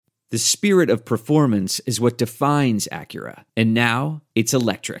The spirit of performance is what defines Acura, and now it's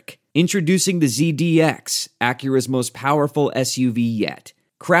electric. Introducing the ZDX, Acura's most powerful SUV yet.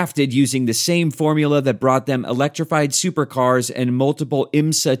 Crafted using the same formula that brought them electrified supercars and multiple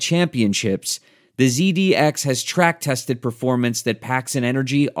IMSA championships, the ZDX has track-tested performance that packs an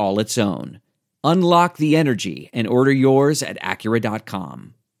energy all its own. Unlock the energy and order yours at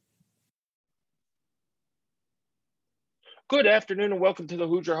Acura.com. Good afternoon and welcome to the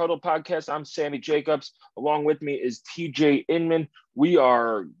Hoosier Huddle podcast. I'm Sammy Jacobs. Along with me is TJ Inman. We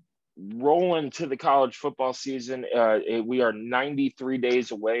are rolling to the college football season. We are 93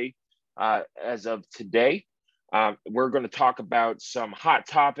 days away as of today. We're going to talk about some hot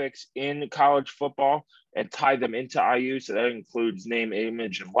topics in college football and tie them into IU. So that includes name,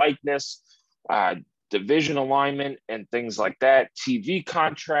 image, and likeness, division alignment, and things like that, TV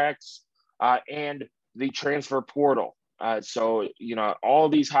contracts, and the transfer portal. So, all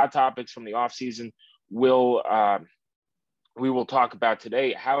these hot topics from the offseason we will talk about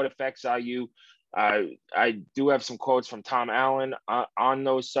today, how it affects IU. I do have some quotes from Tom Allen on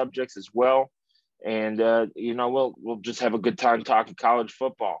those subjects as well. And, we'll just have a good time talking college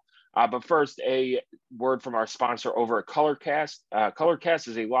football. But first, a word from our sponsor over at Colorcast. Colorcast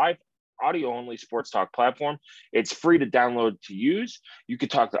is a live audio-only sports talk platform. It's free to download to use. You can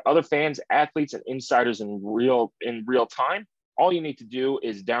talk to other fans, athletes, and insiders in real time. All you need to do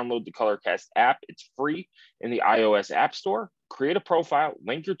is download the Colorcast app. It's free in the iOS App Store. Create a profile,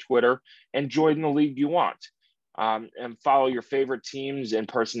 link your Twitter, and join the league you want. And follow your favorite teams and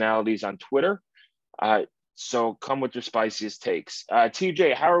personalities on Twitter. So come with your spiciest takes.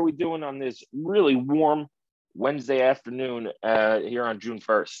 TJ, how are we doing on this really warm Wednesday afternoon here on June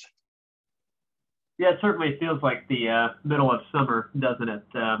 1st? Yeah, it certainly feels like the middle of summer, doesn't it?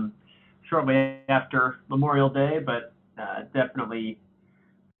 Shortly after Memorial Day, but definitely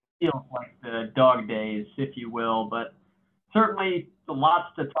feels like the dog days, if you will. But certainly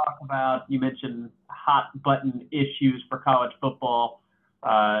lots to talk about. You mentioned hot button issues for college football.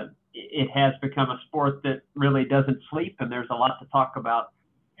 It has become a sport that really doesn't sleep, and there's a lot to talk about.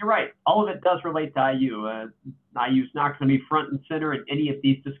 You're right. All of it does relate to IU. IU's not going to be front and center in any of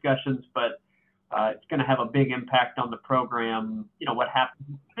these discussions, but it's going to have a big impact on the program. What happens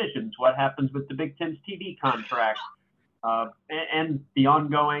with divisions, what happens with the Big Ten's TV contract, and the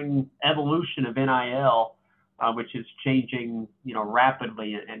ongoing evolution of NIL, which is changing,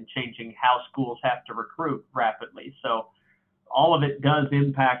 rapidly and changing how schools have to recruit rapidly. So all of it does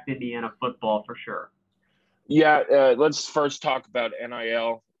impact Indiana football for sure. Yeah, let's first talk about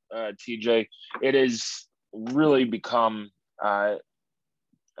NIL, TJ. It has really become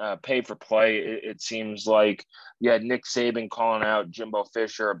pay for play. It seems like you had Nick Saban calling out Jimbo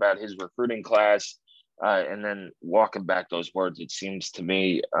Fisher about his recruiting class and then walking back those words, it seems to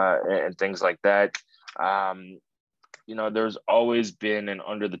me, and things like that. There's always been an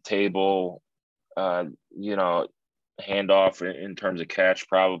under the table, handoff in terms of cash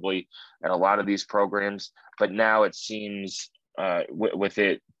probably at a lot of these programs. But now it seems with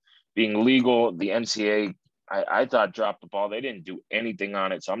it being legal, the NCAA, I thought dropped the ball. They didn't do anything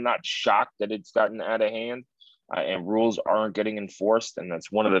on it. So I'm not shocked that it's gotten out of hand and rules aren't getting enforced. And that's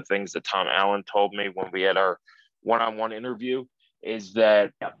one of the things that Tom Allen told me when we had our one-on-one interview is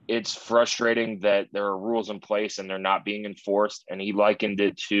that it's frustrating that there are rules in place and they're not being enforced. And he likened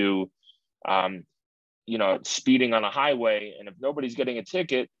it to, speeding on a highway. And if nobody's getting a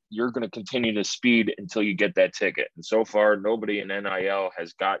ticket, you're going to continue to speed until you get that ticket. And so far, nobody in NIL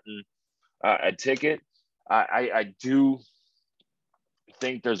has gotten a ticket. I do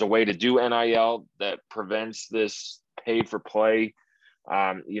think there's a way to do NIL that prevents this pay for play.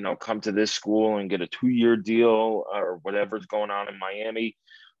 Come to this school and get a 2-year deal or whatever's going on in Miami.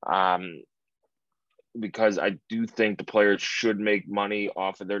 Because I do think the players should make money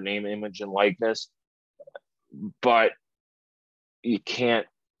off of their name, image, and likeness. But you can't,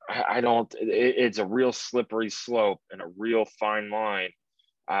 it's a real slippery slope and a real fine line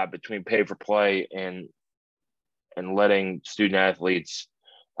between pay for play and letting student athletes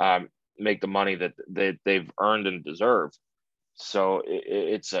make the money that they've earned and deserve. So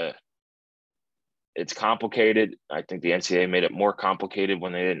it's complicated. I think the NCAA made it more complicated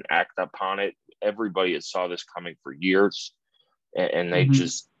when they didn't act upon it. Everybody has saw this coming for years, and they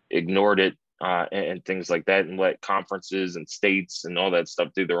just ignored it and things like that, and let conferences and states and all that stuff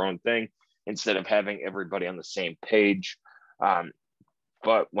do their own thing instead of having everybody on the same page.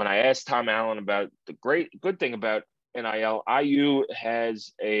 But when I asked Tom Allen about the good thing about NIL, IU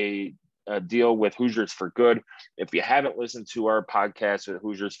has a deal with Hoosiers for Good. If you haven't listened to our podcast with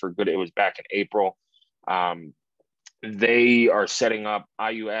Hoosiers for Good, it was back in April. they are setting up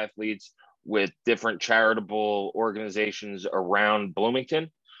IU athletes with different charitable organizations around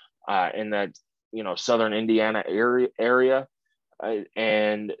Bloomington, in that, Southern Indiana area.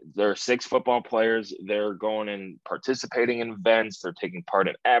 And there are 6 football players. They're going and participating in events. They're taking part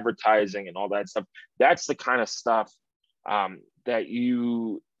in advertising and all that stuff. That's the kind of stuff that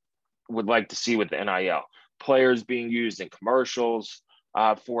you would like to see with the NIL. Players being used in commercials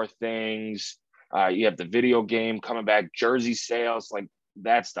for things. You have the video game coming back, jersey sales, like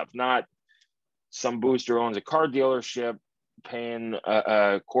that stuff. Not some booster owns a car dealership paying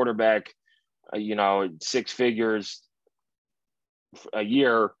a quarterback, 6 figures a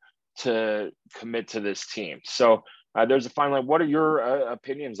year to commit to this team. So there's a fine line. What are your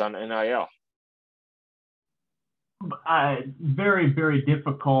opinions on NIL? Very, very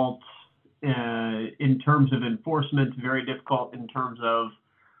difficult in terms of enforcement, very difficult in terms of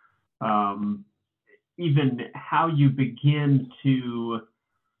even how you begin to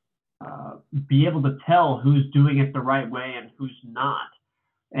be able to tell who's doing it the right way and who's not,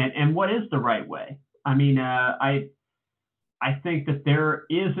 and what is the right way. I mean, I think that there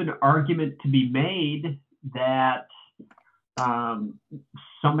is an argument to be made that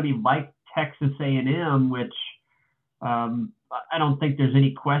somebody like Texas A&M, which I don't think there's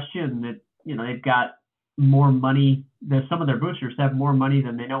any question that, they've got more money, that some of their boosters have more money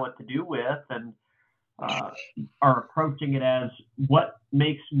than they know what to do with, and are approaching it as what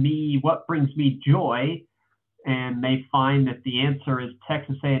brings me joy, and they find that the answer is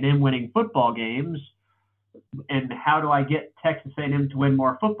Texas A&M winning football games. And how do I get Texas A&M to win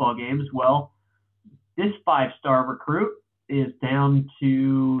more football games? Well, this 5-star recruit is down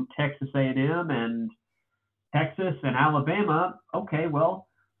to Texas A&M and Texas and Alabama. Okay, well,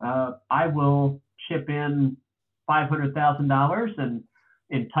 I will chip in $500,000 and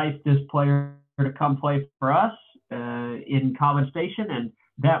entice this player to come play for us in College Station, and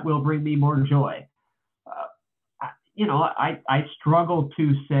that will bring me more joy. I struggle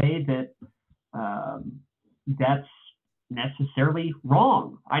to say that that's necessarily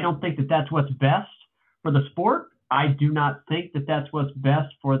wrong. I don't think that that's what's best for the sport. I do not think that that's what's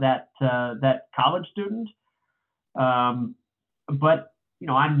best for that college student. But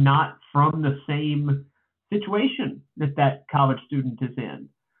I'm not from the same situation that college student is in.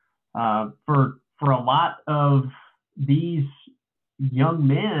 For a lot of these young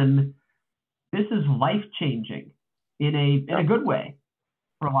men, this is life changing in a good way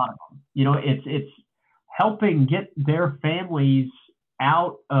for a lot of them. It's helping get their families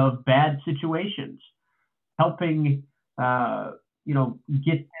out of bad situations, helping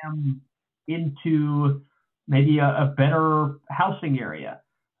get them into maybe a better housing area.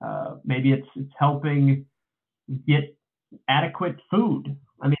 Maybe it's helping get adequate food.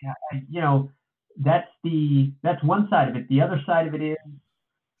 I mean, that's one side of it. The other side of it is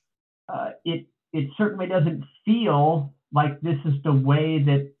it certainly doesn't feel like this is the way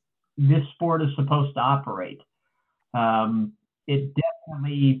that this sport is supposed to operate. It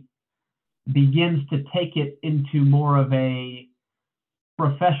definitely begins to take it into more of a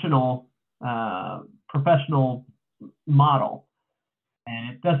professional model, and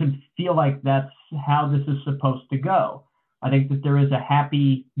it doesn't feel like that's how this is supposed to go. I think that there is a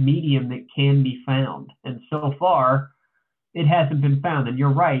happy medium that can be found, and so far it hasn't been found. And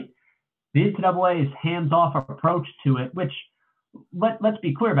you're right, the NCAA's hands-off approach to it, which let's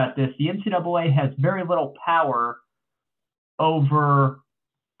be clear about this, the NCAA has very little power over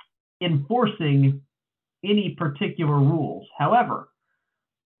enforcing any particular rules. However,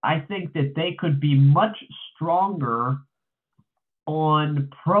 I think that they could be much stronger on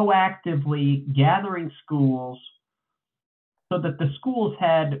proactively gathering schools so that the schools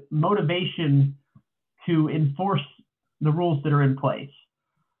had motivation to enforce the rules that are in place.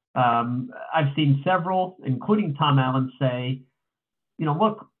 I've seen several, including Tom Allen, say,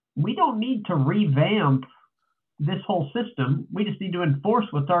 look, we don't need to revamp this whole system. We just need to enforce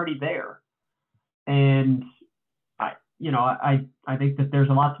what's already there. And I think that there's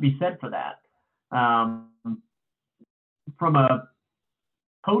a lot to be said for that. From a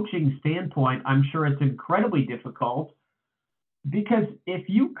coaching standpoint, I'm sure it's incredibly difficult, because if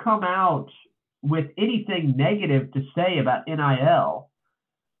you come out with anything negative to say about NIL,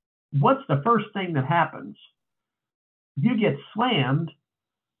 what's the first thing that happens? You get slammed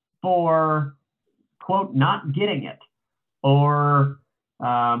for, quote, not getting it, or,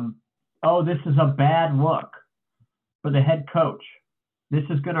 this is a bad look for the head coach. This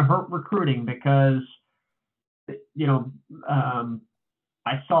is going to hurt recruiting because,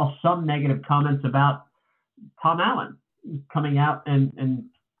 I saw some negative comments about Tom Allen coming out and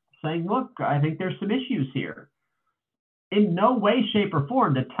saying, look, I think there's some issues here. in no way, shape, or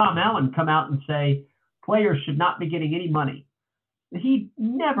form did Tom Allen come out and say players should not be getting any money. He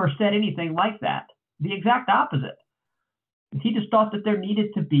never said anything like that. The exact opposite. He just thought that there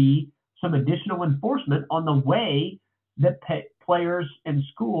needed to be some additional enforcement on the way that players and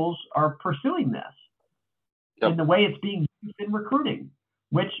schools are pursuing this, and the way it's being used in recruiting,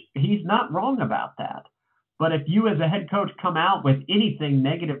 which he's not wrong about that. But if you as a head coach come out with anything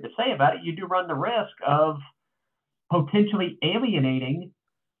negative to say about it, you do run the risk of potentially alienating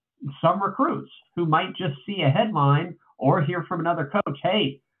some recruits who might just see a headline or hear from another coach,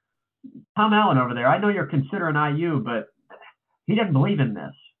 hey, Tom Allen over there, I know you're considering IU, but he doesn't believe in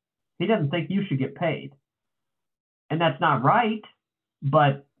this. He doesn't think you should get paid. And that's not right,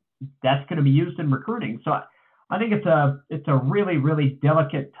 but that's going to be used in recruiting. So I think it's a really, really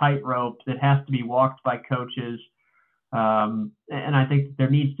delicate tightrope that has to be walked by coaches. And I think there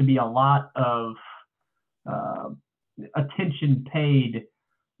needs to be a lot of attention paid,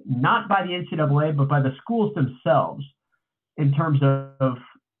 not by the NCAA, but by the schools themselves, in terms of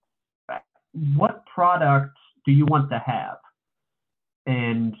what products do you want to have?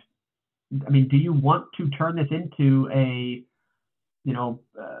 And I mean, do you want to turn this into a,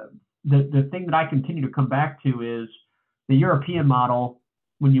 the thing that I continue to come back to is the European model.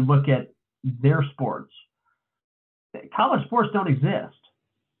 When you look at their sports, college sports don't exist.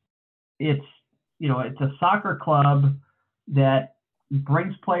 It's a soccer club that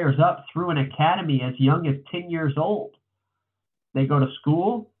brings players up through an academy as young as 10 years old. They go to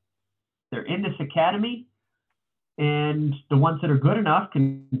school, they're in this academy, and the ones that are good enough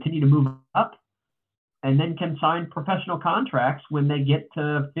can continue to move up and then can sign professional contracts when they get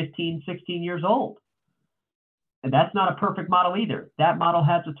to 15, 16 years old. And that's not a perfect model either. That model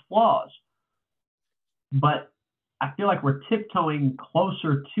has its flaws. But I feel like we're tiptoeing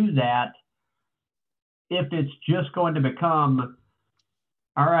closer to that if it's just going to become,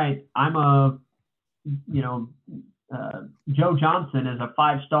 all right, I'm Joe Johnson is a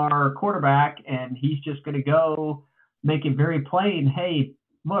 5-star quarterback, and he's just going to go make it very plain. Hey,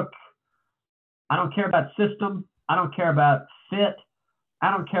 look, I don't care about system. I don't care about fit.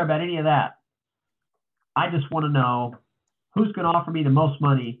 I don't care about any of that. I just want to know who's going to offer me the most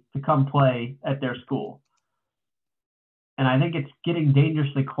money to come play at their school. And I think it's getting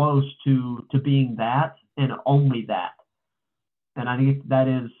dangerously close to being that and only that. And I think that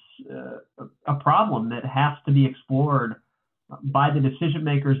is a problem that has to be explored by the decision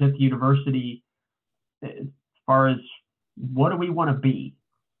makers at the university as far as what do we want to be.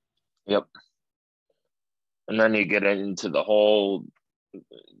 Yep. And then you get into the whole,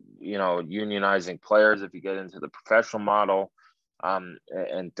 unionizing players if you get into the professional model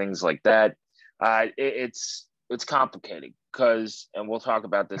and things like that. It's complicated because, and we'll talk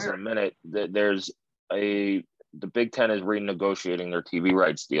about this in a minute, the Big Ten is renegotiating their TV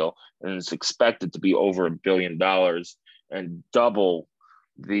rights deal, and it's expected to be over $1 billion and double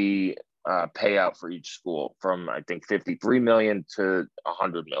the payout for each school from, I think, 53 million to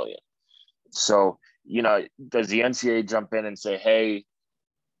 100 million. So, does the NCAA jump in and say, hey,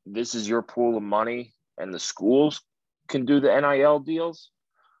 this is your pool of money and the schools can do the NIL deals?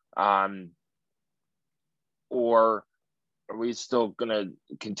 Or are we still going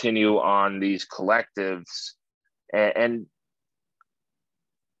to continue on these collectives? And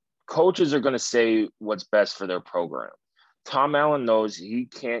coaches are going to say what's best for their program. Tom Allen knows he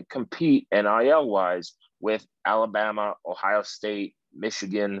can't compete NIL-wise with Alabama, Ohio State,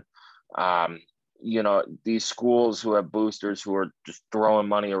 Michigan, these schools who have boosters who are just throwing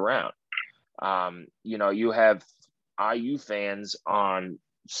money around. You have IU fans on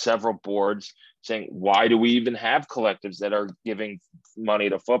several boards saying, why do we even have collectives that are giving money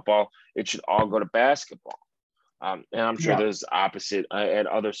to football? It should all go to basketball. And I'm sure there's opposite at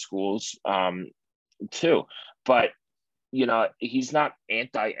other schools too. But, he's not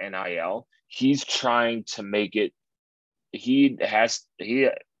anti-NIL. He's trying to make it – he has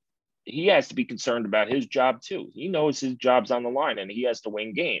to be concerned about his job too. He knows his job's on the line and he has to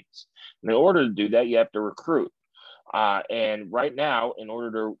win games. And in order to do that, you have to recruit. And right now, in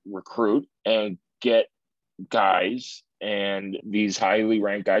order to recruit and get guys and these highly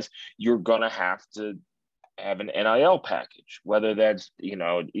ranked guys, you're going to have to have an NIL package, whether that's,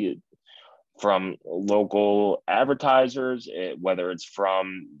 from local advertisers, whether it's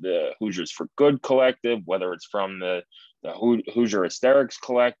from the Hoosiers for Good collective, whether it's from the Hoosier Hysterics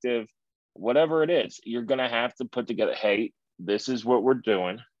collective, whatever it is, you're going to have to put together, hey, this is what we're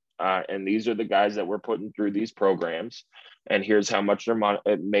doing. And these are the guys that we're putting through these programs. And here's how much they're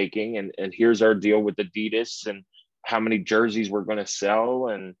making. And here's our deal with Adidas and how many jerseys we're going to sell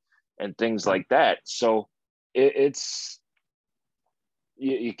and things like that. So it's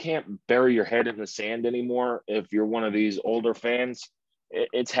you can't bury your head in the sand anymore. If you're one of these older fans,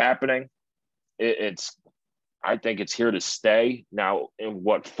 it's happening. It's I think it's here to stay. Now, in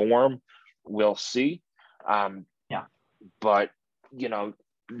what form, we'll see. Yeah. But,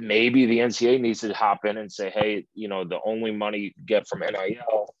 maybe the NCAA needs to hop in and say, hey, the only money you get from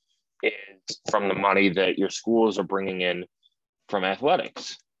NIL is from the money that your schools are bringing in from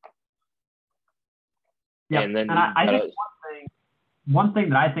athletics. Yeah. And then I think one thing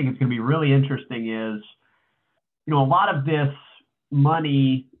that I think is going to be really interesting is, a lot of this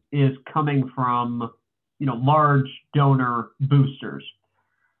money is coming from, large donor boosters.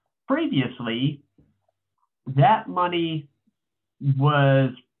 Previously, that money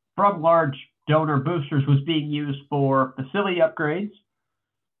was from large donor boosters was being used for facility upgrades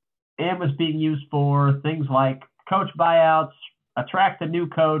and was being used for things like coach buyouts, attract a new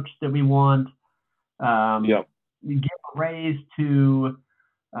coach that we want, Yep. give a raise to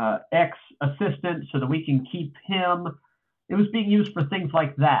ex-assistant so that we can keep him. It was being used for things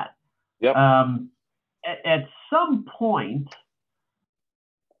like that. Yep. At some point,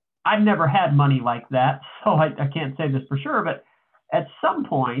 I've never had money like that, so I can't say this for sure, but at some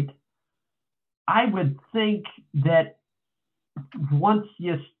point, I would think that once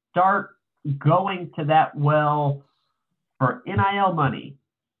you start going to that well for NIL money,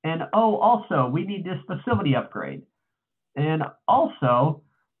 and also, we need this facility upgrade, and also,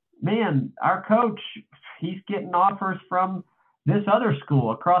 man, our coach, he's getting offers from this other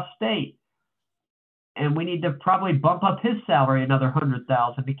school across state, and we need to probably bump up his salary another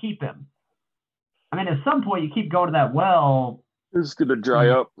 $100,000 to keep him. I mean, at some point, you keep going to that well. It's going to dry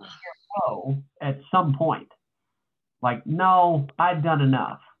up. At some point. Like, no, I've done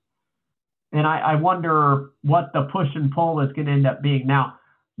enough. And I wonder what the push and pull is going to end up being. Now,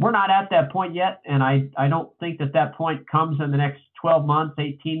 we're not at that point yet, and I don't think that point comes in the next 12 months,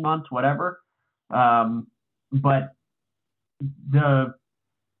 18 months, whatever. But the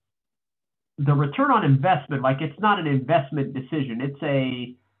return on investment, like, it's not an investment decision. It's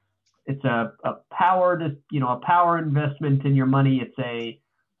a power investment in your money. It's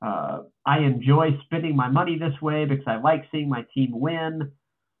I enjoy spending my money this way because I like seeing my team win.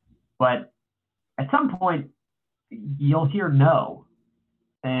 But at some point, you'll hear no.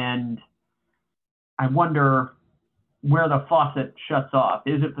 And I wonder where the faucet shuts off.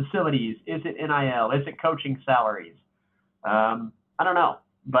 Is it facilities? Is it NIL? Is it coaching salaries? I don't know.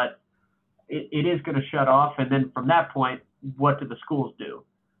 But it is going to shut off. And then from that point, what do the schools do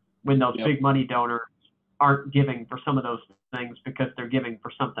when those big money donors aren't giving for some of those things because they're giving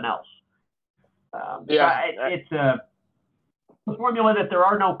for something else? It's a formula that there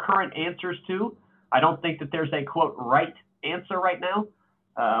are no current answers to. I don't think that there's a, quote, right answer right now.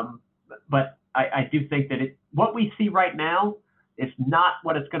 But I do think that what we see right now is not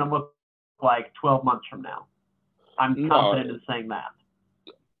what it's going to look like 12 months from now. I'm confident in saying that.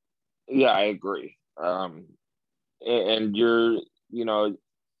 Yeah, I agree. And you're,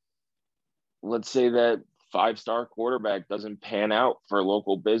 let's say that 5-star quarterback doesn't pan out for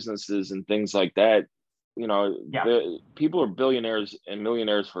local businesses and things like that. People are billionaires and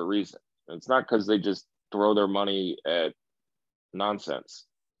millionaires for a reason. It's not because they just throw their money at nonsense.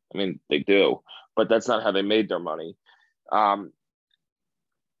 I mean, they do, but that's not how they made their money. And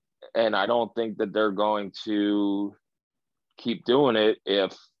I don't think that they're going to keep doing it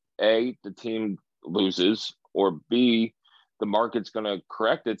if A, the team loses, or B, the market's going to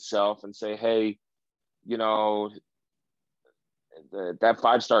correct itself and say, hey, that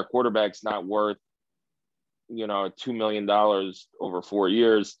 5-star quarterback's not worth, $2 million over 4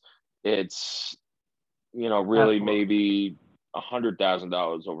 years. It's, really Absolutely. maybe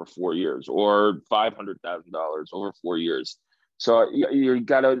 $100,000 over 4 years or $500,000 over 4 years. So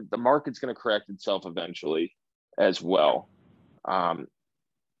the market's going to correct itself eventually as well. And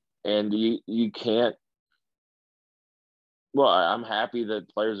you can't, well, I'm happy that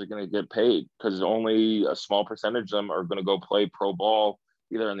players are going to get paid because only a small percentage of them are going to go play pro ball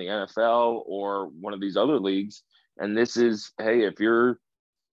either in the NFL or one of these other leagues. And this is, hey,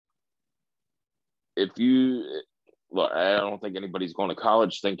 look, I don't think anybody's going to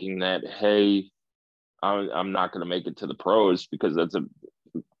college thinking that, hey, I'm not going to make it to the pros, because that's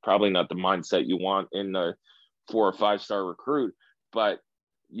probably not the mindset you want in a 4 or 5-star recruit. But,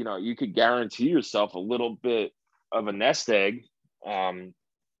 you could guarantee yourself a little bit of a nest egg, and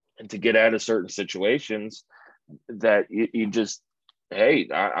to get out of certain situations that you just, hey,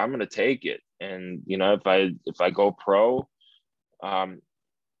 I'm going to take it. And, if I go pro, I'm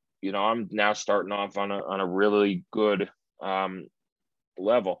now starting off on a really good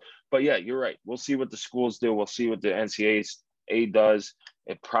level. But yeah, you're right. We'll see what the schools do. We'll see what the NCAA does.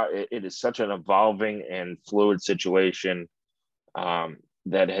 it is such an evolving and fluid situation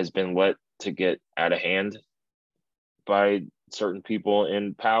that has been let to get out of hand by certain people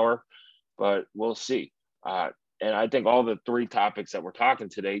in power, but we'll see. And I think all the three topics that we're talking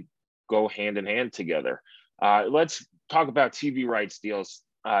today go hand in hand together. Let's talk about TV rights deals,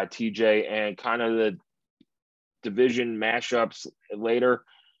 TJ, and kind of the division mashups later.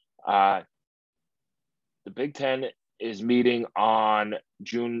 The Big Ten is meeting on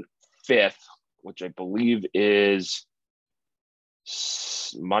June 5th, which I believe is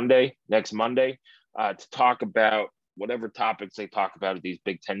next Monday, to talk about whatever topics they talk about at these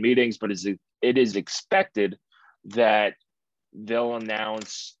Big Ten meetings. But it is expected that they'll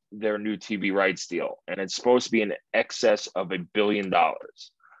announce their new TV rights deal, and it's supposed to be in excess of $1 billion,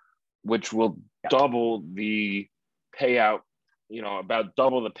 which will double the payout, about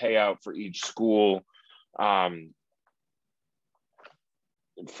double the payout for each school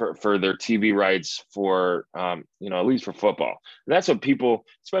for their TV rights for, at least for football. And that's what people,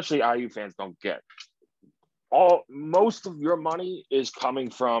 especially IU fans, don't get. Most of your money is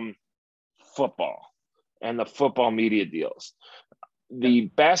coming from football and the football media deals. The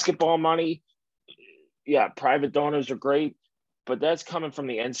basketball money, private donors are great, but that's coming from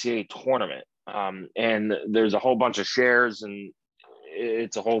the NCAA tournament. And there's a whole bunch of shares, and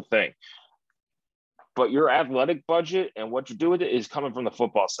it's a whole thing. But your athletic budget and what you do with it is coming from the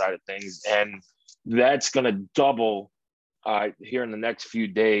football side of things. And that's going to double here in the next few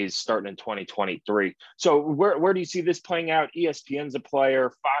days, starting in 2023. So where do you see this playing out? ESPN's a player,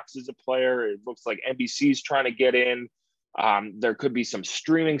 Fox is a player. It looks like NBC's trying to get in. There could be some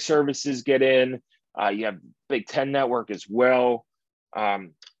streaming services get in. You have Big Ten Network as well.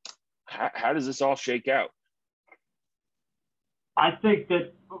 How does this all shake out? I think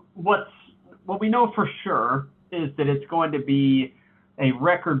that what we know for sure is that it's going to be a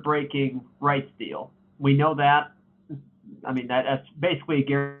record-breaking rights deal. We know that. I mean, that's basically a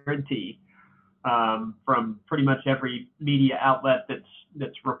guarantee from pretty much every media outlet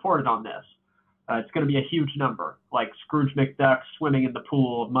that's reported on this. It's going to be a huge number, like Scrooge McDuck swimming in the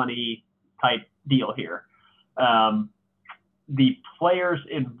pool of money type deal here. The players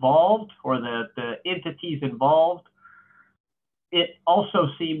involved, or the entities involved, it also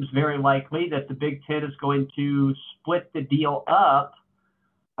seems very likely that the Big Ten is going to split the deal up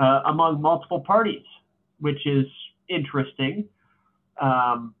among multiple parties, which is interesting.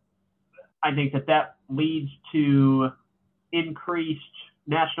 I think that leads to increased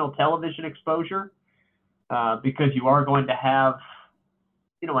national television exposure because you are going to have,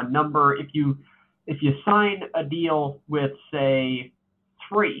 a number. If you sign a deal with, say,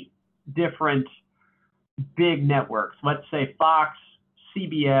 3 different big networks, let's say Fox,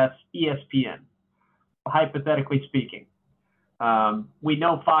 CBS, ESPN, hypothetically speaking, we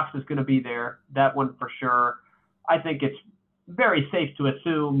know Fox is going to be there, that one for sure. I think it's very safe to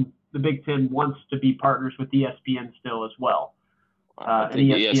assume the Big Ten wants to be partners with ESPN still as well. I think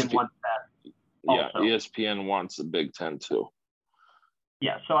ESPN wants that. Yeah, also. ESPN wants the Big Ten too.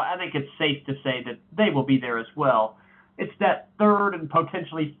 Yeah, so I think it's safe to say that they will be there as well. It's that third and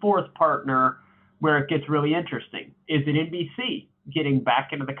potentially fourth partner where it gets really interesting. Is it NBC getting back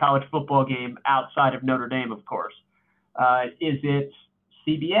into the college football game outside of Notre Dame, of course? Is it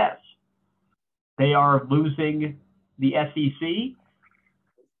CBS? They are losing the SEC.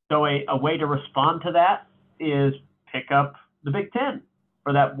 So a way to respond to that is pick up the Big Ten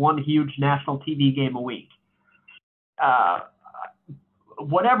for that one huge national TV game a week.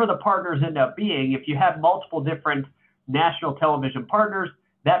 Whatever the partners end up being, if you have multiple different national television partners,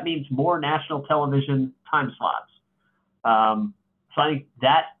 that means more national television time slots. So I think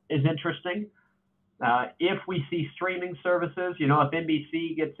that is interesting. If we see streaming services, if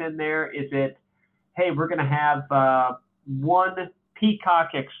NBC gets in there, is it, hey, we're going to have one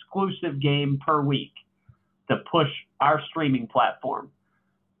Peacock exclusive game per week to push our streaming platform.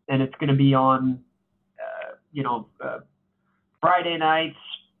 And it's going to be on, Friday nights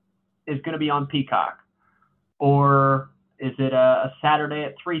is going to be on Peacock. Or is it a Saturday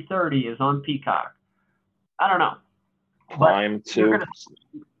at 3:30 is on Peacock? I don't know. Prime too.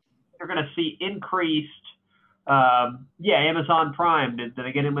 You're going to see increased, Amazon Prime. Did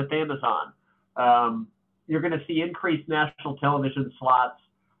they get in with Amazon? You're going to see increased national television slots.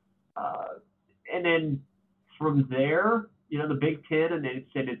 And then from there, the Big Ten and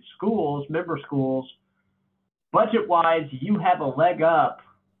its schools, member schools, budget-wise, you have a leg up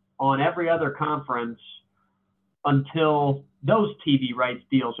on every other conference until those TV rights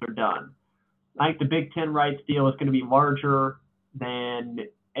deals are done. I think the Big Ten rights deal is going to be larger than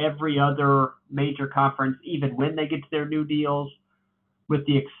every other major conference, even when they get to their new deals. with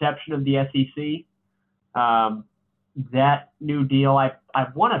the exception of the SEC. That new deal, I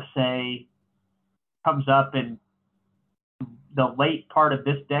want to say, comes up in the late part of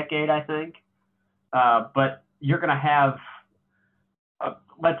this decade, I think. But you're going to have,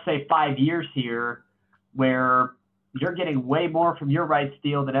 let's say, 5 years here where you're getting way more from your rights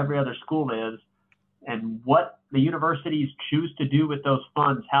deal than every other school is. And what the universities choose to do with those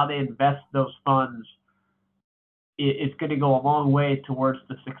funds, how they invest those funds, is going to go a long way towards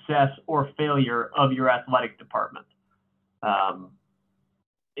the success or failure of your athletic department.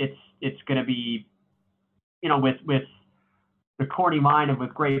 It's going to be, with the corny line of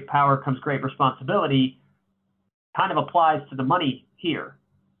with great power comes great responsibility, kind of applies to the money here.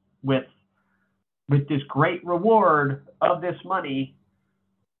 With this great reward of this money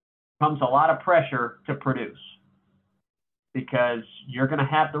comes a lot of pressure to produce, because you're going to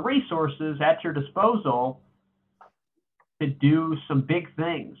have the resources at your disposal to do some big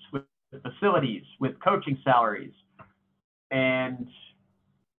things with facilities, with coaching salaries. And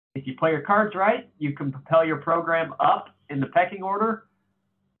if you play your cards right, you can propel your program up in the pecking order.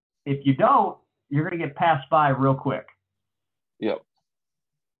 If you don't, you're going to get passed by real quick. Yep.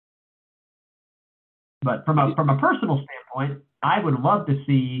 But from a personal standpoint, I would love to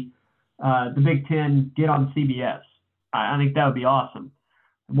see the Big Ten get on CBS. I think that would be awesome.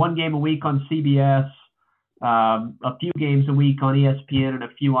 1 game a week on CBS, a few games a week on ESPN, and a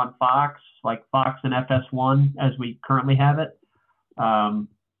few on Fox, like Fox and FS1 as we currently have it.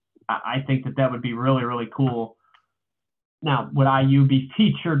 I think that would be really, really cool. Now, would IU be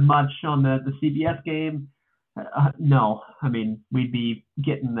featured much on the CBS game? No. I mean, we'd be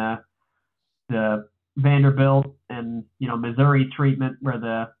getting the Vanderbilt and Missouri treatment, where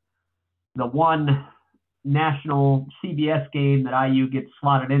the one national CBS game that IU gets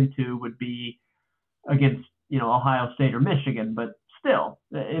slotted into would be against Ohio State or Michigan. But still,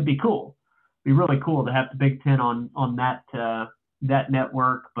 it'd be cool. It'd be really cool to have the Big Ten on that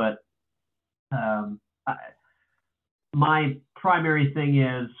network. But my primary thing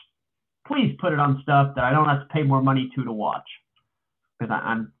is, please put it on stuff that I don't have to pay more money to watch, because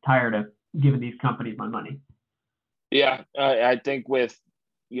I'm tired of giving these companies my money. Yeah, I think with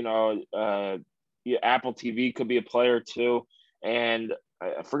Apple TV could be a player too, and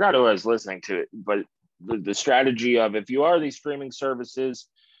I forgot who I was listening to it, but the strategy of, if you are these streaming services,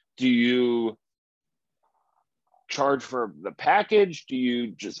 do you charge for the package? Do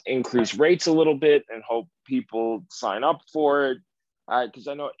you just increase rates a little bit and hope people sign up for it? Because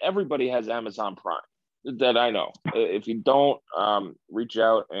I know everybody has Amazon Prime, that I know. If you don't, reach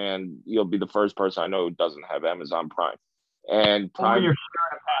out and you'll be the first person I know who doesn't have Amazon Prime. And Prime, or you're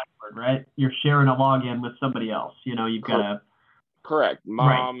sharing a password, right? You're sharing a login with somebody else. You've got to. Correct,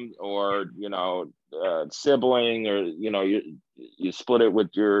 mom, right. Or sibling, or you split it with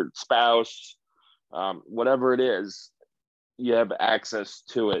your spouse. Whatever it is, you have access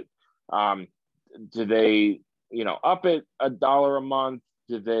to it. Do they, up it $1 a month?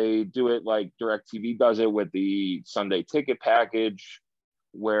 Do they do it like DirecTV does it with the Sunday ticket package,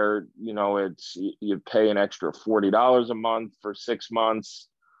 where, it's, you pay an extra $40 a month for 6 months,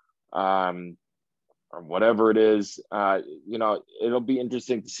 or whatever it is? It'll be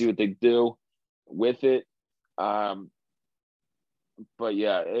interesting to see what they do with it. But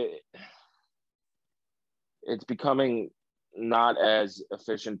yeah, it's becoming not as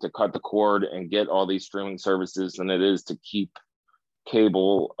efficient to cut the cord and get all these streaming services than it is to keep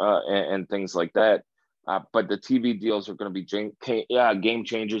cable and things like that. But the TV deals are going to be game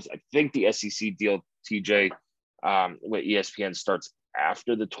changers. I think the SEC deal, TJ, with ESPN starts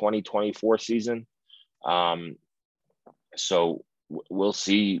after the 2024 season. So we'll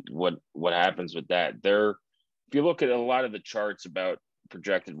see what happens with that. If you look at a lot of the charts about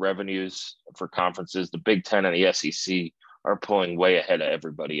projected revenues for conferences, the Big Ten and the SEC are pulling way ahead of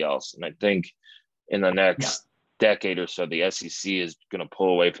everybody else. And I think in the next decade or so, the SEC is going to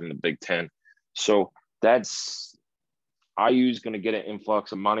pull away from the Big Ten. So IU is going to get an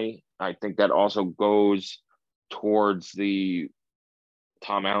influx of money. I think that also goes towards the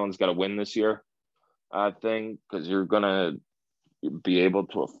Tom Allen's got to win this year thing, because you're going to be able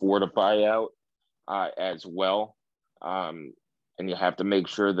to afford a buyout as well. And you have to make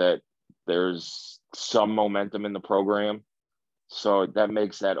sure that there's some momentum in the program. So that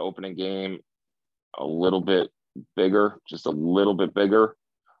makes that opening game a little bit bigger, just a little bit bigger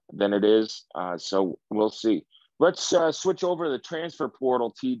than it is. So we'll see. Let's switch over to the transfer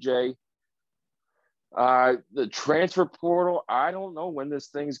portal, TJ. The transfer portal, I don't know when this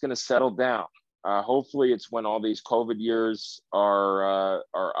thing's going to settle down. Hopefully it's when all these COVID years are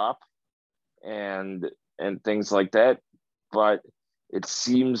up and things like that. But It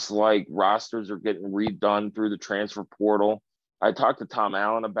seems like rosters are getting redone through the transfer portal. I talked to Tom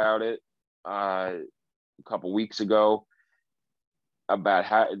Allen about it a couple weeks ago, about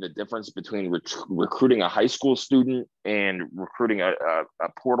how the difference between recruiting a high school student and recruiting a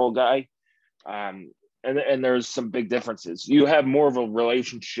portal guy. And there's some big differences. You have more of a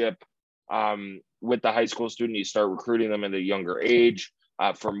relationship with the high school student. You start recruiting them at a younger age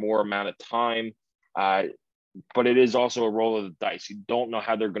for more amount of time. But it is also a roll of the dice. You don't know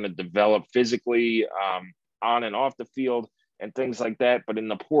how they're going to develop physically on and off the field and things like that. But in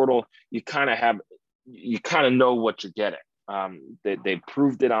the portal, you kind of know what you're getting. They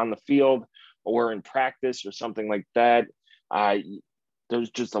proved it on the field or in practice or something like that.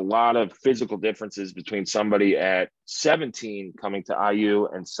 There's just a lot of physical differences between somebody at 17 coming to IU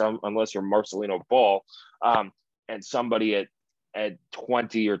and unless you're Marcelino Ball, and somebody at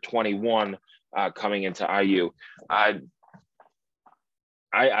 20 or 21 coming into IU. I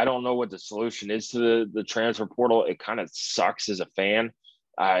don't know what the solution is to the transfer portal. It kind of sucks as a fan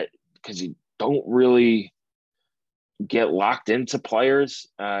because you don't really get locked into players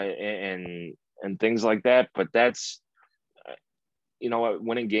and things like that. But that's,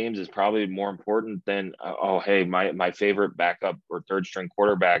 winning games is probably more important than, hey, my favorite backup or third string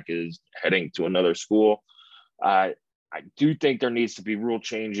quarterback is heading to another school. I do think there needs to be rule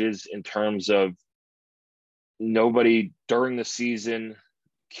changes in terms of nobody during the season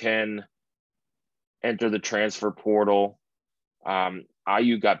can enter the transfer portal.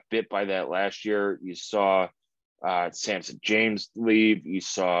 IU got bit by that last year. You saw Samson James leave. You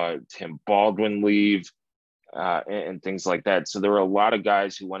saw Tim Baldwin leave and things like that. So there were a lot of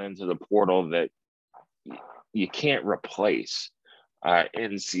guys who went into the portal that you can't replace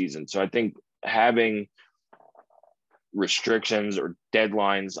in season. So I think having restrictions or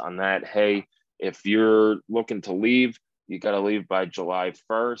deadlines on that, hey, if you're looking to leave, you got to leave by July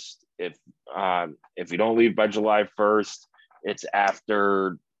 1st. If you don't leave by July 1st, it's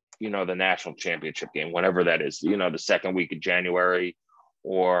after the national championship game, whenever that is, the second week of January,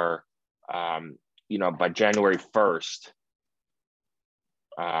 or by January 1st,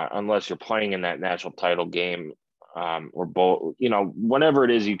 unless you're playing in that national title game, or both, whenever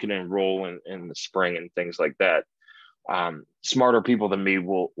it is, you can enroll in the spring and things like that. Smarter people than me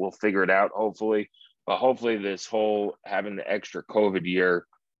will figure it out, hopefully. But hopefully this whole having the extra COVID year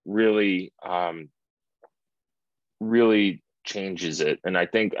really changes it. And I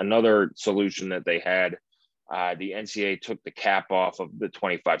think another solution that they had, the NCAA took the cap off of the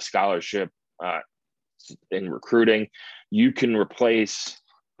 25 scholarship in recruiting. You can replace,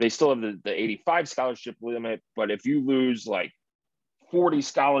 they still have the 85 scholarship limit, but if you lose like 40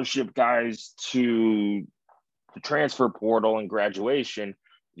 scholarship guys to the transfer portal and graduation,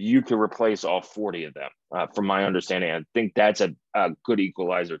 you could replace all 40 of them, from my understanding. I think that's a good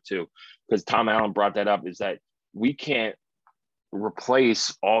equalizer too, because Tom Allen brought that up, is that we can't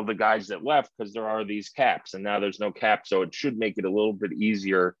replace all the guys that left because there are these caps, and now there's no cap. So it should make it a little bit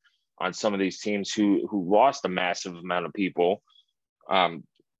easier on some of these teams who lost a massive amount of people, and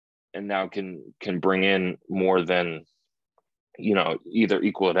now can bring in more than, either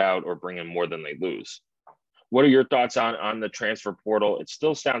equal it out or bring in more than they lose. What are your thoughts on the transfer portal? It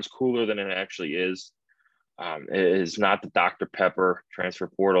still sounds cooler than it actually is. It is not the Dr. Pepper transfer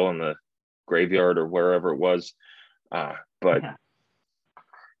portal in the graveyard or wherever it was. But yeah.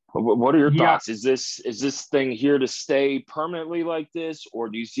 What are your thoughts? Is this thing here to stay permanently like this, or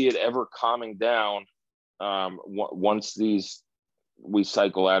do you see it ever calming down once we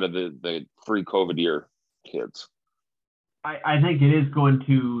cycle out of the free COVID year kids? I think it is going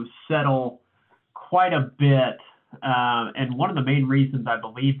to settle quite a bit. And one of the main reasons I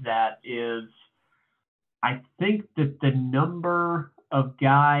believe that is I think that the number of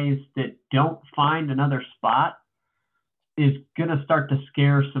guys that don't find another spot is going to start to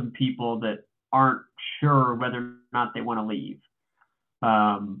scare some people that aren't sure whether or not they want to leave.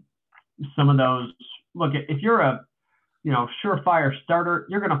 Some of those, look, if you're a surefire starter,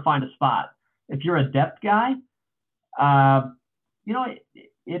 you're going to find a spot. If you're a depth guy,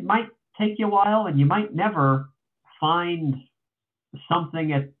 it might take you a while, and you might never find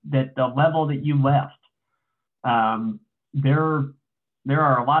something at the level that you left. There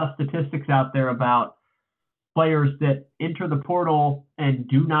are a lot of statistics out there about players that enter the portal and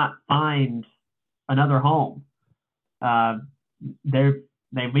do not find another home. They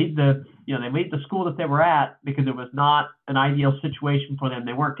leave the school that they were at because it was not an ideal situation for them.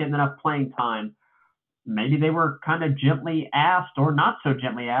 They weren't getting enough playing time. Maybe they were kind of gently asked or not so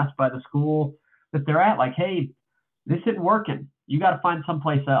gently asked by the school that they're at, like, hey, this isn't working. You got to find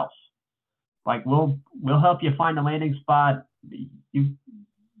someplace else. Like, we'll help you find a landing spot you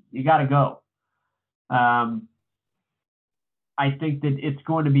got to go. I think that it's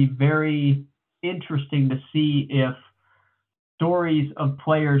going to be very interesting to see if stories of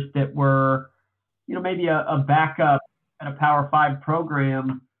players that were, maybe a backup at a Power 5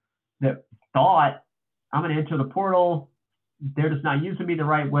 program that thought, I'm going to enter the portal, they're just not using me the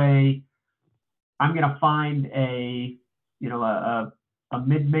right way. I'm going to find a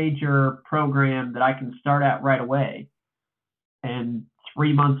mid-major program that I can start at right away. And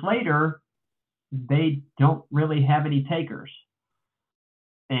 3 months later, they don't really have any takers.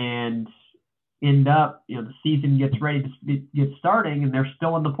 And end up, the season gets ready to get starting and they're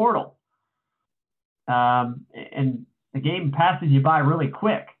still in the portal. And the game passes you by really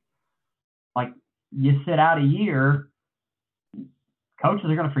quick. Like, you sit out a year, coaches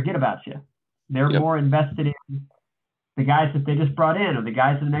are going to forget about you. They're more invested in the guys that they just brought in or the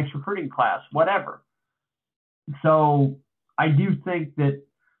guys in the next recruiting class, whatever. So I do think that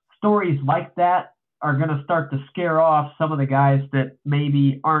stories like that are going to start to scare off some of the guys that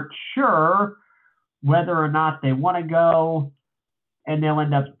maybe aren't sure whether or not they want to go, and they'll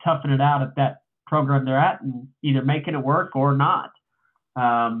end up toughing it out at that program they're at and either making it work or not.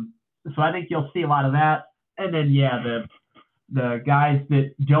 So I think you'll see a lot of that. And then, the guys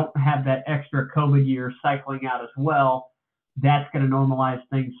that don't have that extra COVID year cycling out as well, that's going to normalize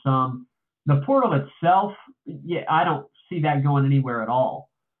things some. The portal itself, I don't see that going anywhere at all.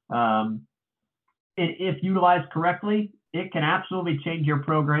 If utilized correctly, it can absolutely change your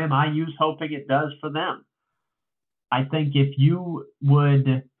program. IU's hoping it does for them. I think if you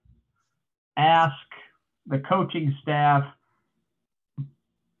would ask the coaching staff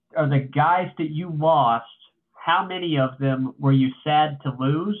or the guys that you lost, how many of them were you sad to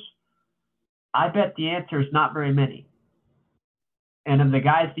lose? I bet the answer is not very many. And of the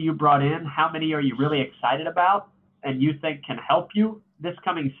guys that you brought in, how many are you really excited about and you think can help you this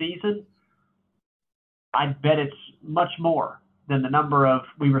coming season? I bet it's much more than the number of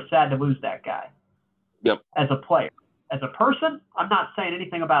we were sad to lose that guy. Yep. As a player. As a person, I'm not saying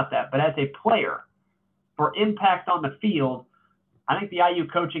anything about that. But as a player, for impact on the field, I think the IU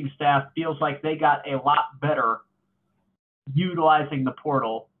coaching staff feels like they got a lot better utilizing the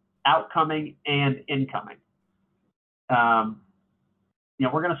portal, outcoming and incoming. We're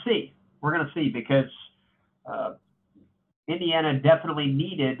going to see. We're going to see because Indiana definitely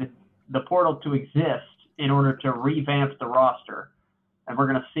needed the portal to exist in order to revamp the roster. And we're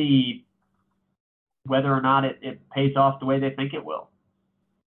going to see whether or not it pays off the way they think it will.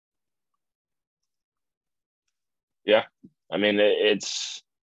 Yeah. I mean,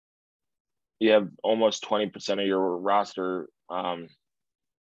 you have almost 20% of your roster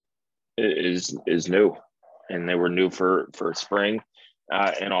is new, and they were new for spring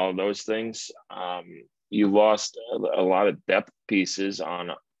and all of those things. You lost a lot of depth pieces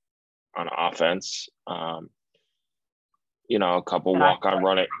on offense. A couple walk-on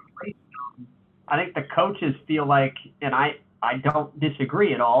run it. I think the coaches feel like, and I don't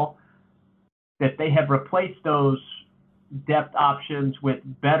disagree at all, that they have replaced those depth options with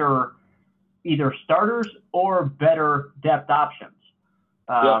better either starters or better depth options.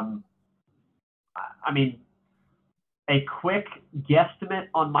 I mean, a quick guesstimate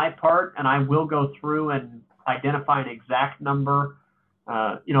on my part, and I will go through and identify an exact number,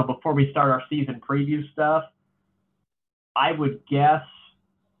 before we start our season preview stuff. I would guess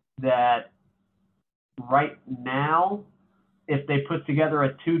that right now, if they put together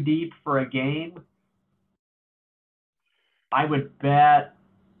a 2 deep for a game, I would bet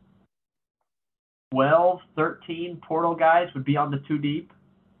 12, 13 portal guys would be on the 2 deep.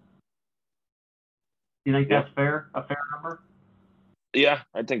 You think that's fair? A fair number? Yeah,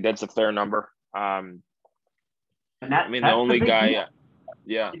 I think that's a fair number. And the only guy,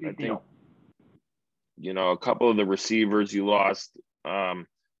 deal. I think, a couple of the receivers you lost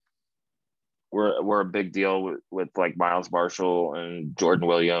were a big deal with like Miles Marshall and Jordan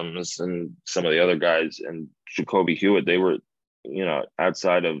Williams and some of the other guys, and Jacoby Hewitt. They were,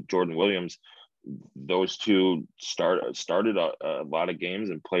 outside of Jordan Williams, those two started a lot of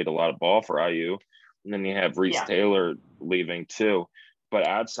games and played a lot of ball for IU. And then you have Reese Taylor leaving too. But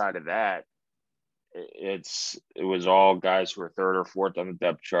outside of that, it was all guys who were third or fourth on the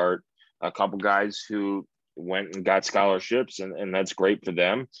depth chart. A couple guys who went and got scholarships, and that's great for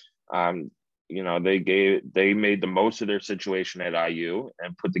them. They made the most of their situation at IU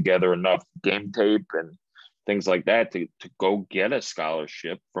and put together enough game tape and things like that to go get a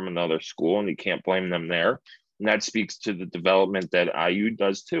scholarship from another school, and you can't blame them there. And that speaks to the development that IU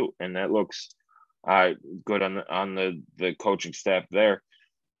does too, and that looks good on the coaching staff there.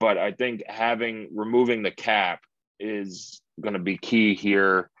 But I think removing the cap is going to be key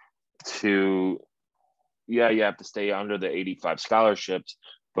here to, you have to stay under the 85 scholarships,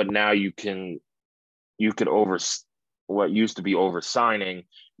 but now you could what used to be over signing,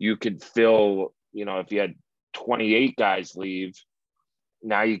 you could fill, if you had 28 guys leave,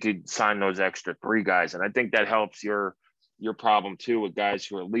 now you could sign those extra 3 guys. And I think that helps your problem too with guys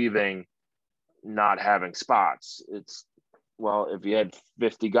who are leaving, not having spots. If you had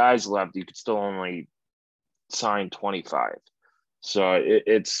 50 guys left, you could still only sign 25. So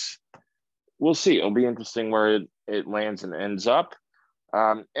we'll see. It'll be interesting where it lands and ends up.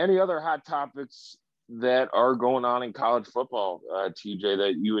 Any other hot topics that are going on in college football, TJ,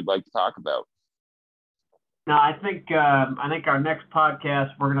 that you would like to talk about? No, I think our next podcast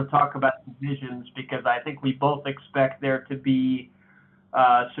we're going to talk about divisions, because I think we both expect there to be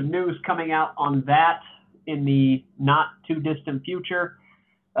some news coming out on that in the not too distant future.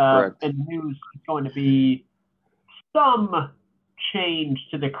 And the news is going to be some change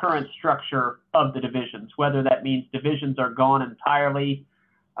to the current structure of the divisions, whether that means divisions are gone entirely,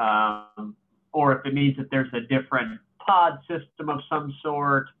 or if it means that there's a different pod system of some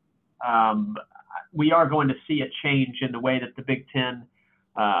sort. We are going to see a change in the way that the Big Ten,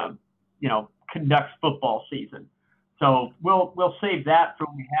 conducts football season. So we'll save that for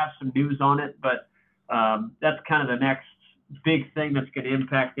when we have some news on it. But that's kind of the next big thing that's going to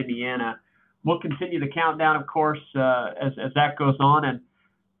impact Indiana. We'll continue the countdown, of course, as that goes on, and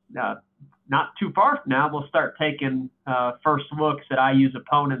not too far from now, we'll start taking first looks at IU's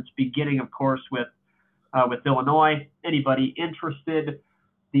opponents, beginning, of course, with Illinois. Anybody interested?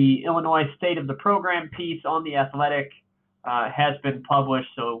 The Illinois State of the Program piece on The Athletic has been published,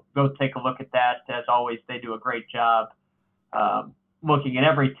 so go take a look at that. As always, they do a great job looking at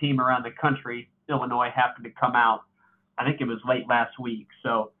every team around the country. Illinois happened to come out, I think it was late last week.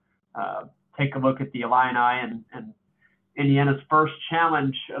 So take a look at the Illini and Indiana's first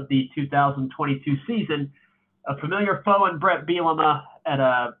challenge of the 2022 season. A familiar foe in Brett Bielema at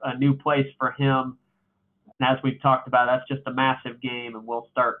a new place for him. And as we've talked about, that's just a massive game, and we'll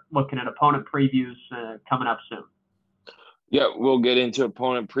start looking at opponent previews coming up soon. Yeah, we'll get into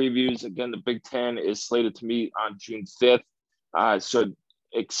opponent previews. Again, the Big Ten is slated to meet on June 5th. So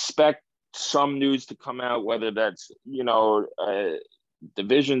expect some news to come out, whether that's,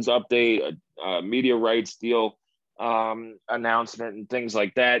 divisions update, a media rights deal announcement and things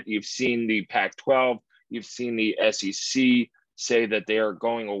like that. You've seen the Pac-12, you've seen the SEC say that they are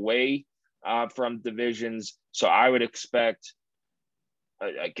going away from divisions. So I would expect,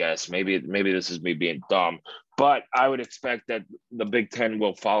 I guess maybe this is me being dumb, but I would expect that the Big Ten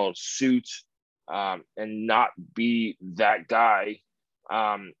will follow suit and not be that guy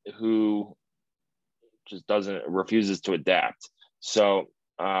who just refuses to adapt. So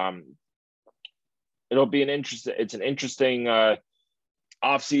it'll be an interesting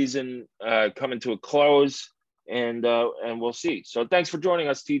offseason coming to a close, and we'll see. So thanks for joining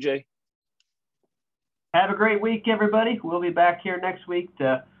us, TJ. Have a great week, everybody. We'll be back here next week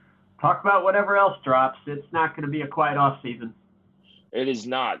to talk about whatever else drops. It's not going to be a quiet off season. It is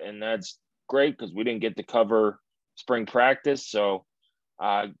not, and that's great because we didn't get to cover spring practice. So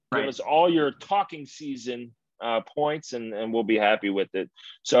give us all your talking season points, and we'll be happy with it.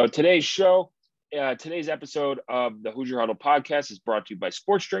 So today's episode of the Hoosier Huddle podcast is brought to you by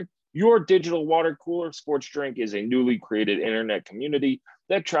Sports Drink, your digital water cooler. Sports Drink is a newly created internet community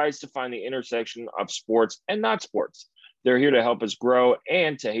that tries to find the intersection of sports and not sports. They're here to help us grow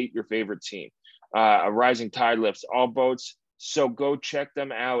and to hate your favorite team. A rising tide lifts all boats, so go check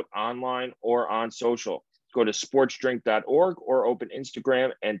them out online or on social. Go to sportsdrink.org or open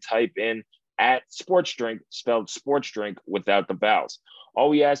Instagram and type in @sportsdrink, spelled sports drink without the vowels. All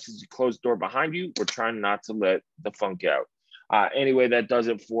we ask is you close the door behind you. We're trying not to let the funk out. Anyway, that does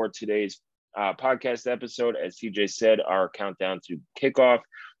it for today's podcast episode. As TJ said, our countdown to kickoff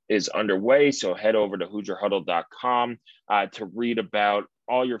is underway. So head over to HoosierHuddle.com to read about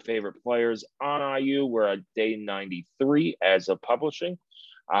all your favorite players on IU. We're at day 93 as of publishing.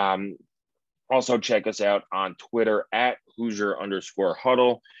 Also check us out on Twitter at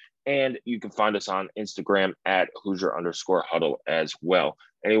Hoosier_Huddle. And you can find us on Instagram at Hoosier_Huddle as well.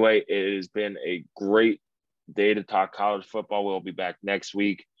 Anyway, it has been a great day to talk college football. We'll be back next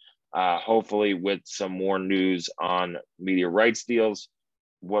week, hopefully with some more news on media rights deals,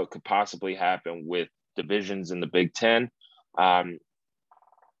 what could possibly happen with divisions in the Big Ten, and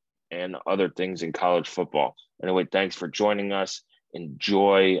other things in college football. Anyway, thanks for joining us.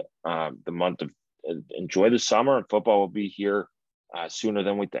 Enjoy enjoy the summer, and football will be here sooner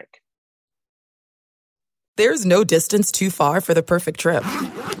than we think. There's no distance too far for the perfect trip.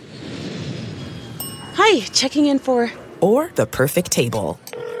 Hi, checking in for... or the perfect table.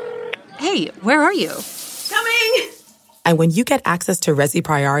 Hey, where are you? Coming! And when you get access to Resi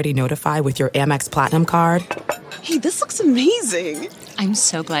Priority Notify with your Amex Platinum card... Hey, this looks amazing! I'm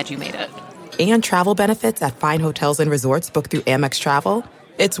so glad you made it. And travel benefits at fine hotels and resorts booked through Amex Travel,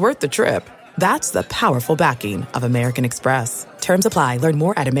 it's worth the trip. That's the powerful backing of American Express. Terms apply. Learn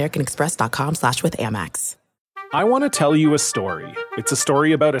more at americanexpress.com/withAmex. I want to tell you a story. It's a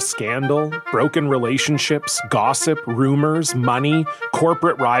story about a scandal, broken relationships, gossip, rumors, money,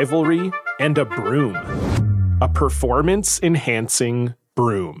 corporate rivalry, and a broom. A performance-enhancing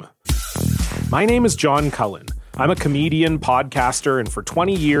broom. My name is John Cullen. I'm a comedian, podcaster, and for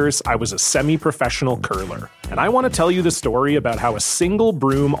 20 years, I was a semi-professional curler. And I want to tell you the story about how a single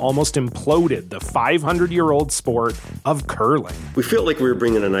broom almost imploded the 500-year-old sport of curling. We feel like we were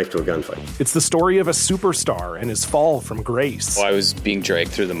bringing a knife to a gunfight. It's the story of a superstar and his fall from grace. Well, I was being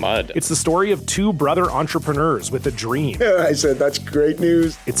dragged through the mud. It's the story of two brother entrepreneurs with a dream. I said, that's great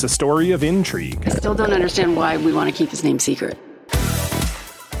news. It's a story of intrigue. I still don't understand why we want to keep his name secret.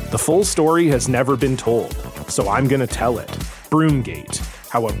 The full story has never been told, so I'm going to tell it. Broomgate,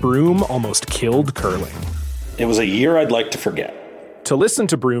 how a broom almost killed curling. It was a year I'd like to forget. To listen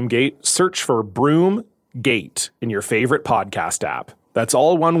to Broomgate, search for Broomgate in your favorite podcast app. That's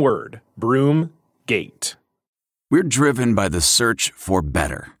all one word, Broomgate. We're driven by the search for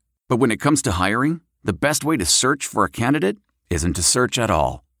better. But when it comes to hiring, the best way to search for a candidate isn't to search at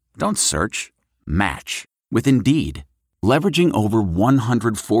all. Don't search, match with Indeed. Leveraging over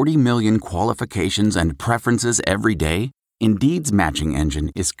 140 million qualifications and preferences every day, Indeed's matching engine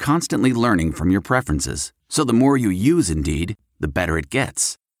is constantly learning from your preferences. So the more you use Indeed, the better it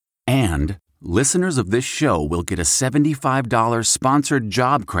gets. And listeners of this show will get a $75 sponsored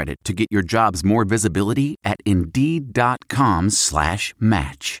job credit to get your jobs more visibility at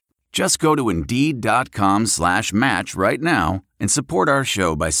Indeed.com/match. Just go to Indeed.com/match right now and support our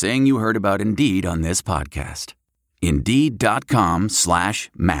show by saying you heard about Indeed on this podcast.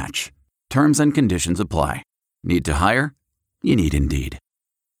 Indeed.com/match. Terms and conditions apply. Need to hire? You need Indeed.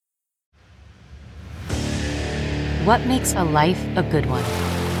 What makes a life a good one?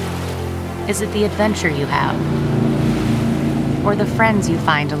 Is it the adventure you have? Or the friends you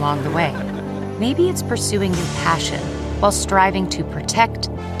find along the way? Maybe it's pursuing your passion while striving to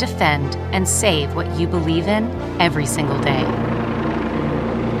protect, defend, and save what you believe in every single day.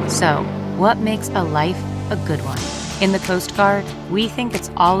 So, what makes a life a good one? In the Coast Guard, we think it's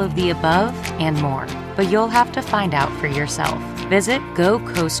all of the above and more, but you'll have to find out for yourself. Visit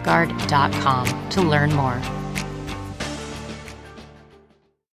GoCoastGuard.com to learn more.